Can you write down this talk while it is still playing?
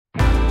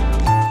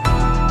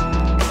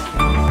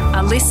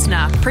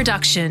listener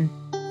production.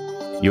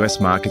 US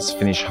markets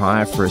finish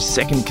higher for a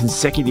second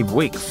consecutive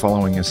week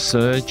following a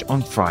surge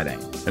on Friday.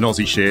 And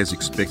Aussie shares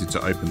expected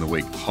to open the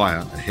week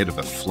higher ahead of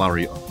a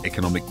flurry of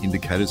economic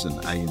indicators and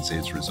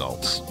ANZ's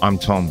results. I'm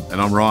Tom.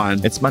 And I'm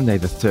Ryan. It's Monday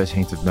the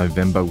 13th of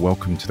November.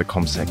 Welcome to the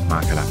CommSec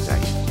Market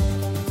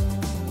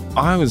Update.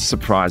 I was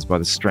surprised by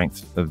the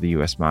strength of the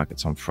US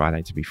markets on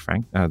Friday, to be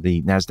frank.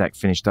 The Nasdaq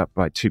finished up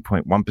by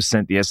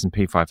 2.1%, the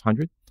S&P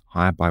 500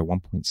 higher by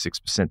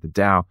 1.6%, the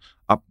Dow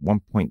up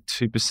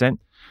 1.2%.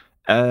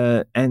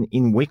 And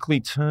in weekly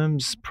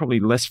terms, probably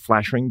less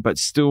flattering, but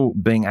still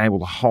being able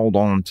to hold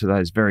on to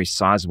those very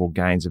sizable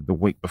gains of the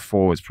week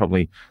before is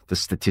probably the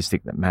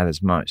statistic that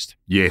matters most.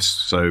 Yes,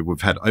 so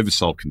we've had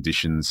oversold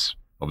conditions,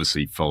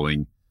 obviously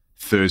following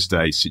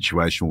Thursday's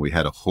situation where we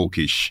had a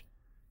hawkish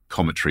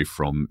commentary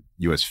from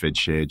US Fed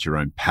Chair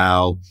Jerome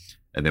Powell,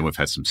 and then we've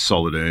had some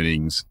solid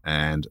earnings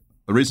and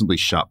a reasonably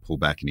sharp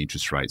pullback in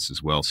interest rates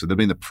as well. So they've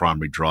been the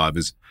primary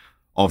drivers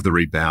of the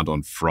rebound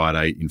on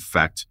Friday. In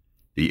fact,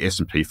 the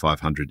S&P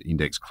 500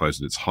 index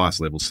closed at its highest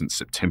level since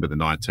September the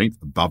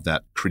 19th, above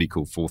that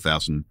critical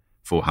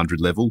 4,400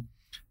 level.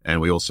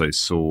 And we also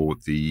saw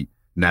the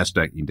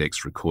Nasdaq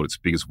index record its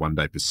biggest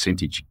one-day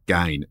percentage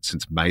gain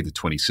since May the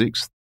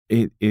 26th.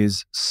 It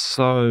is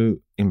so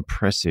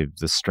impressive,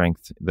 the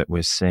strength that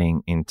we're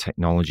seeing in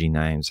technology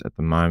names at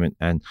the moment.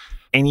 And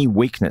any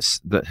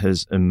weakness that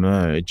has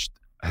emerged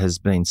has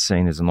been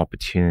seen as an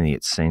opportunity,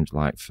 it seems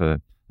like,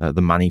 for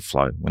the money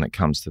flow when it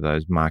comes to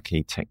those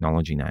marquee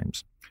technology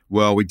names.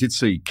 Well, we did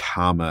see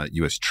calmer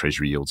US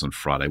Treasury yields on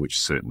Friday, which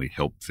certainly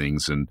helped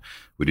things. And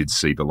we did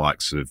see the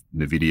likes of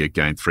NVIDIA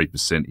gain 3%,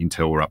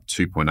 Intel were up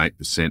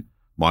 2.8%,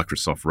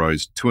 Microsoft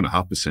rose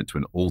 2.5% to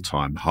an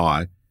all-time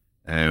high.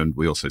 And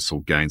we also saw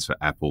gains for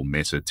Apple,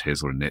 Meta,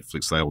 Tesla and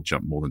Netflix. They all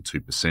jumped more than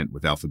 2%,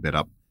 with Alphabet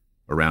up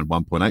around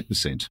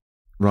 1.8%.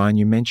 Ryan,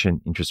 you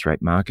mentioned interest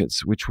rate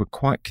markets, which were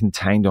quite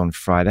contained on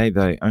Friday.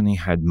 They only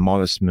had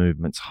modest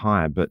movements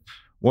higher. But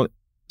what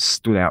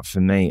stood out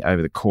for me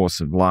over the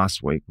course of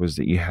last week was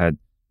that you had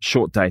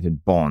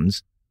short-dated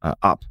bonds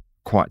up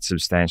quite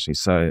substantially.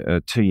 So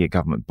a two-year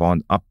government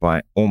bond up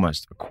by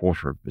almost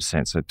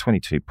 0.25%, so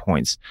 22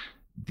 points.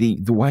 The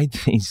way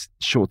these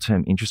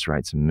short-term interest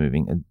rates are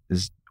moving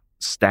is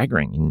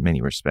staggering in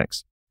many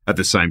respects. At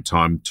the same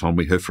time, Tom,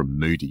 we heard from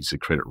Moody's, a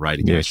credit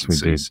rating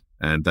agency, we did.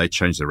 And they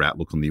changed their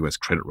outlook on the US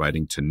credit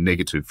rating to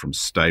negative from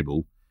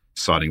stable,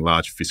 citing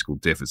large fiscal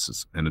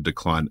deficits and a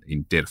decline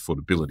in debt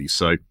affordability.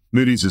 So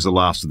Moody's is the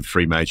last of the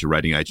three major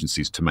rating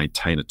agencies to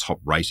maintain a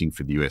top rating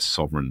for the US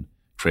sovereign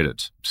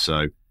credit.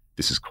 So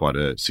this is quite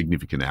a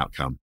significant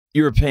outcome.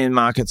 European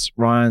markets,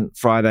 Ryan,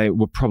 Friday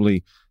were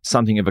probably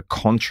something of a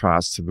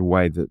contrast to the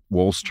way that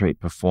Wall Street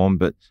performed,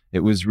 but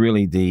it was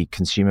really the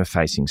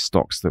consumer-facing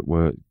stocks that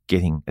were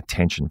getting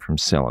attention from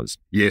sellers.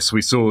 Yes,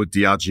 we saw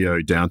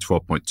Diageo down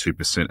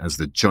 12.2% as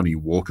the Johnnie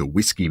Walker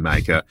whiskey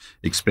maker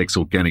expects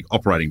organic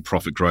operating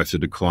profit growth to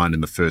decline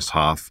in the first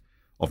half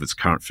of its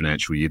current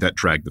financial year. That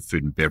dragged the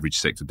food and beverage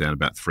sector down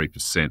about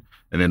 3%.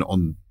 And then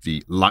on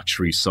the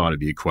luxury side of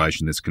the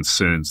equation, there's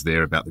concerns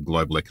there about the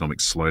global economic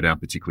slowdown,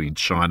 particularly in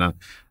China.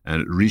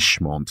 And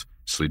Richemont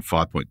slid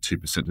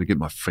 5.2%. Did I get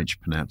my French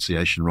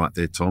pronunciation right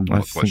there, Tom? I'm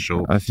not quite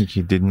sure. I think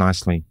you did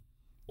nicely.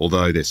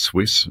 Although they're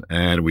Swiss,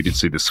 and we did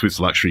see the Swiss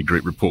luxury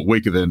group report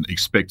weaker than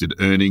expected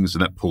earnings,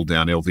 and that pulled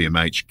down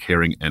LVMH,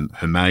 Kering and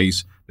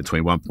Hermès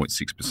between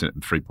 1.6%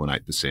 and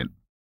 3.8%.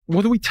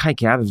 What do we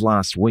take out of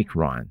last week,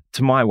 Ryan?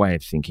 To my way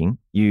of thinking,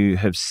 you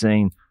have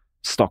seen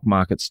stock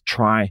markets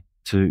try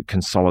to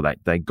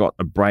consolidate. They got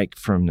a break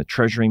from the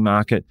treasury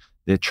market.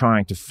 They're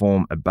trying to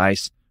form a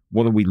base.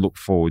 What do we look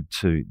forward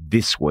to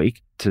this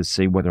week to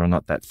see whether or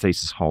not that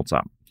thesis holds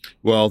up?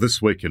 Well,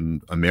 this week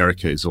in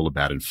America is all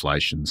about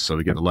inflation. So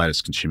we get the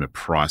latest consumer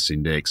price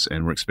index,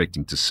 and we're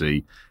expecting to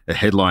see a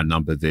headline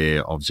number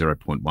there of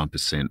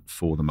 0.1%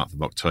 for the month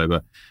of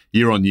October.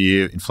 Year on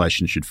year,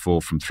 inflation should fall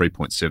from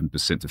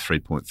 3.7% to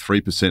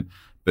 3.3%,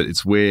 but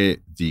it's where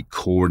the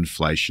core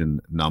inflation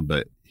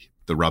number,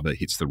 the rubber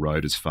hits the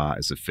road as far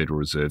as the Federal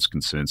Reserve's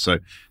concerned. So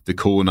the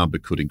core number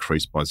could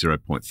increase by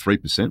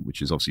 0.3%,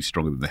 which is obviously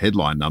stronger than the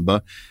headline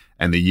number.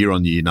 And the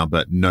year-on-year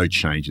number, no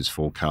change, is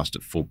forecast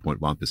at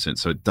 4.1%.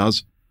 So it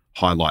does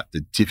highlight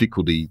the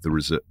difficulty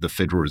the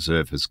Federal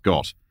Reserve has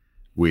got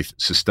with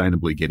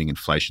sustainably getting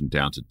inflation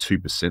down to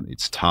 2%,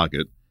 its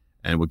target.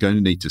 And we're going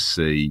to need to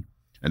see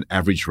an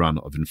average run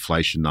of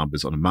inflation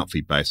numbers on a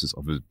monthly basis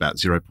of about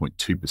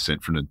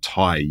 0.2% for an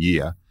entire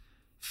year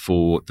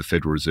for the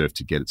Federal Reserve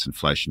to get its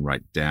inflation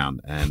rate down.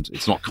 And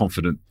it's not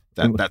confident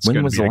that that's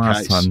going to be the case. When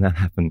was the last time that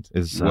happened?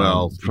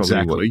 Well,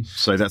 exactly.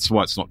 So that's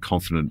why it's not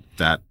confident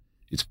that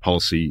its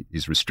policy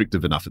is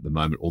restrictive enough at the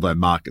moment, although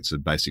markets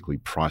have basically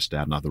priced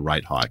out another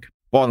rate hike.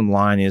 Bottom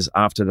line is,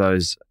 after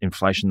those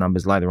inflation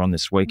numbers later on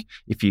this week,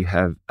 if you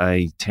have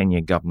a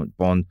 10-year government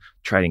bond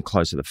trading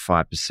closer to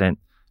 5%,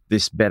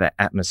 this better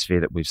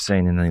atmosphere that we've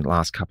seen in the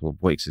last couple of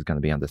weeks is going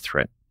to be under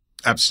threat.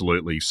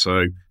 Absolutely.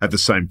 So at the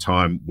same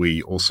time,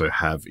 we also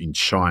have in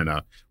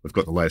China, we've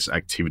got the latest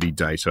activity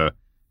data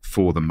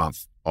for the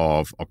month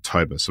of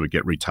October. So we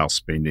get retail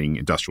spending,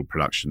 industrial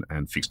production,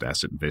 and fixed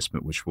asset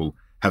investment, which will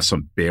have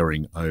some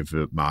bearing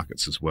over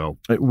markets as well.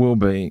 It will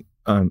be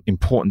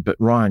important. But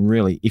Ryan,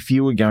 really, if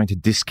you were going to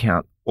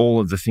discount all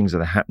of the things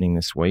that are happening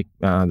this week,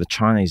 the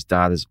Chinese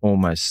data is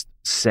almost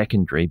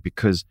secondary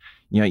because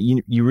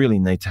you really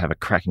need to have a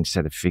cracking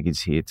set of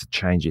figures here to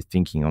change your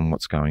thinking on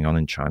what's going on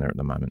in China at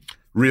the moment.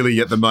 Really,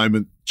 at the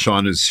moment,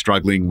 China's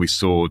struggling. We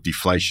saw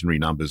deflationary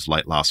numbers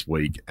late last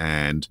week,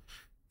 and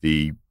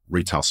the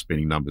retail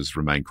spending numbers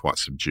remain quite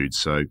subdued.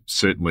 So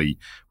certainly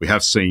we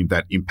have seen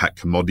that impact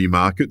commodity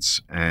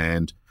markets.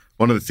 And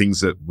one of the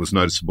things that was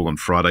noticeable on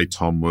Friday,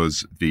 Tom,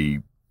 was the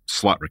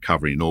slight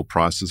recovery in oil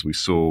prices. We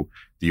saw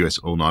the US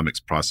oil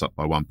NYMEX price up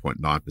by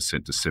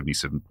 1.9% to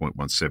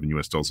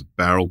 $77.17 a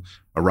barrel.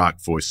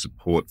 Iraq voiced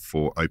support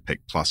for OPEC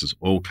Plus's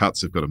oil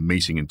cuts. They've got a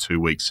meeting in 2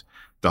 weeks,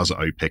 does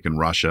OPEC and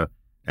Russia.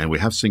 And we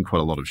have seen quite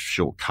a lot of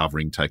short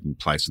covering taking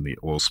place in the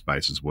oil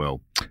space as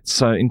well.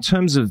 So in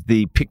terms of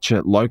the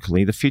picture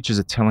locally, the futures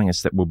are telling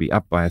us that we'll be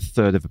up by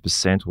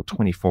 1/3% or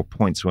 24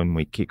 points when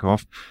we kick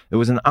off. It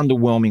was an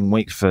underwhelming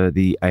week for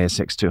the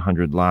ASX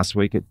 200 last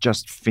week. It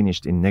just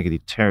finished in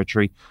negative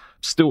territory.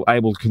 Still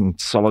able to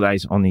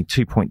consolidate on the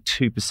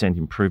 2.2%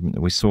 improvement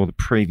that we saw the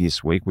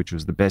previous week, which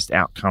was the best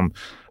outcome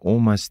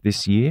almost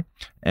this year.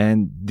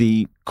 And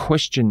the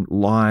question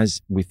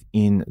lies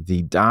within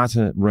the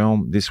data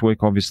realm this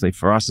week, obviously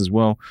for us as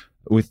well,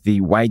 with the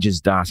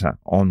wages data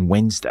on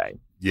Wednesday.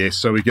 Yes,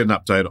 so we get an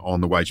update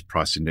on the wage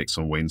price index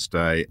on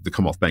Wednesday. The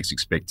Commonwealth Bank's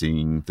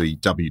expecting the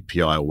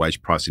WPI or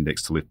wage price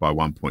index to lift by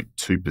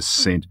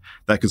 1.2%.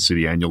 That could see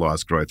the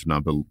annualised growth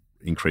number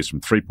increase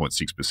from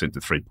 3.6% to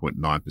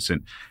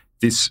 3.9%.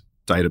 This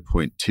data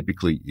point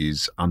typically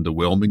is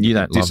underwhelming. You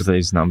don't love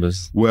these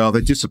numbers. Well, they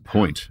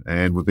disappoint,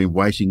 and we've been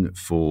waiting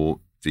for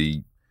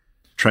the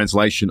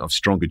translation of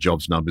stronger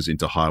jobs numbers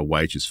into higher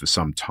wages for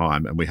some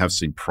time, and we have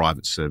seen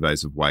private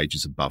surveys of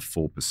wages above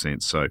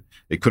 4%, so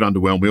it could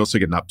underwhelm. We also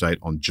get an update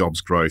on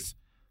jobs growth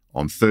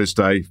on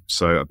Thursday,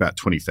 so about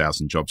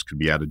 20,000 jobs could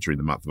be added during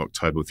the month of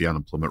October, with the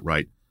unemployment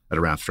rate at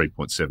around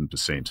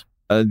 3.7%.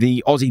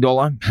 The Aussie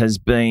dollar has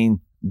been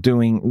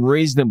doing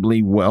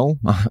reasonably well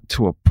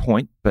to a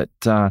point, but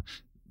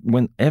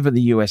whenever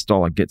the US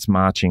dollar gets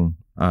marching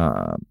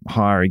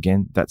higher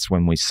again, that's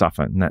when we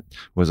suffer, and that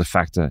was a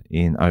factor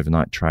in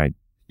overnight trade.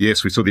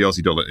 Yes, we saw the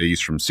Aussie dollar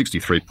ease from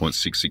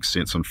 63.66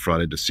 cents on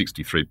Friday to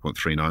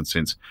 63.39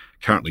 cents,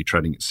 currently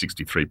trading at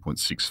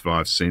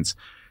 63.65 cents.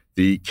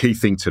 The key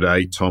thing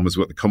today, Tom, is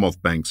what the Commonwealth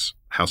Bank's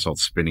Household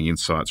Spending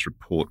Insights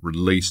report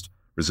released.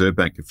 Reserve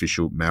Bank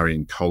official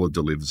Marion Kohler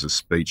delivers a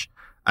speech.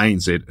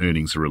 ANZ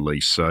earnings are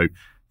released. So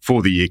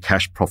for the year,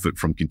 cash profit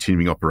from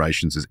continuing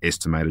operations is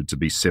estimated to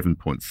be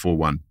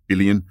 $7.41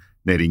 billion.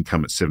 Net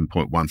income at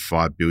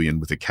 $7.15 billion,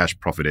 with a cash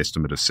profit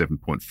estimate of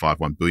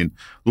 $7.51 billion.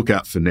 Look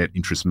out for net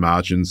interest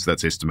margins.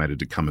 That's estimated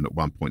to come in at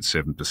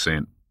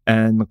 1.7%.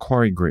 And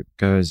Macquarie Group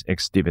goes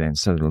ex-dividend,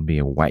 so there'll be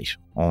a weight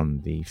on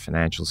the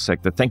financial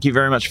sector. Thank you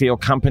very much for your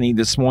company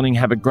this morning.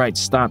 Have a great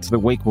start to the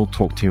week. We'll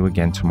talk to you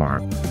again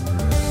tomorrow.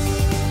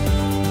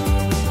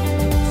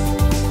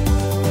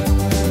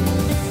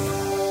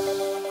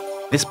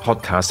 This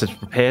podcast is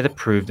prepared,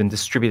 approved and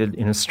distributed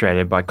in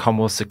Australia by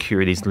Commonwealth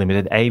Securities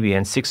Limited,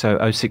 ABN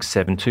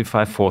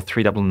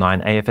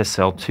 60067254399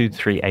 AFSL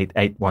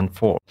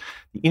 238814.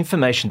 The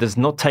information does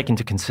not take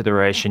into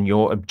consideration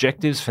your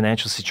objectives,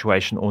 financial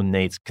situation or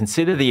needs.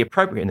 Consider the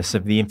appropriateness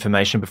of the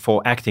information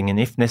before acting, and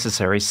if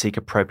necessary, seek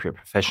appropriate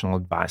professional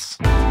advice.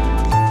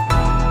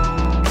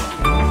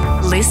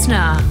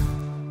 Listener.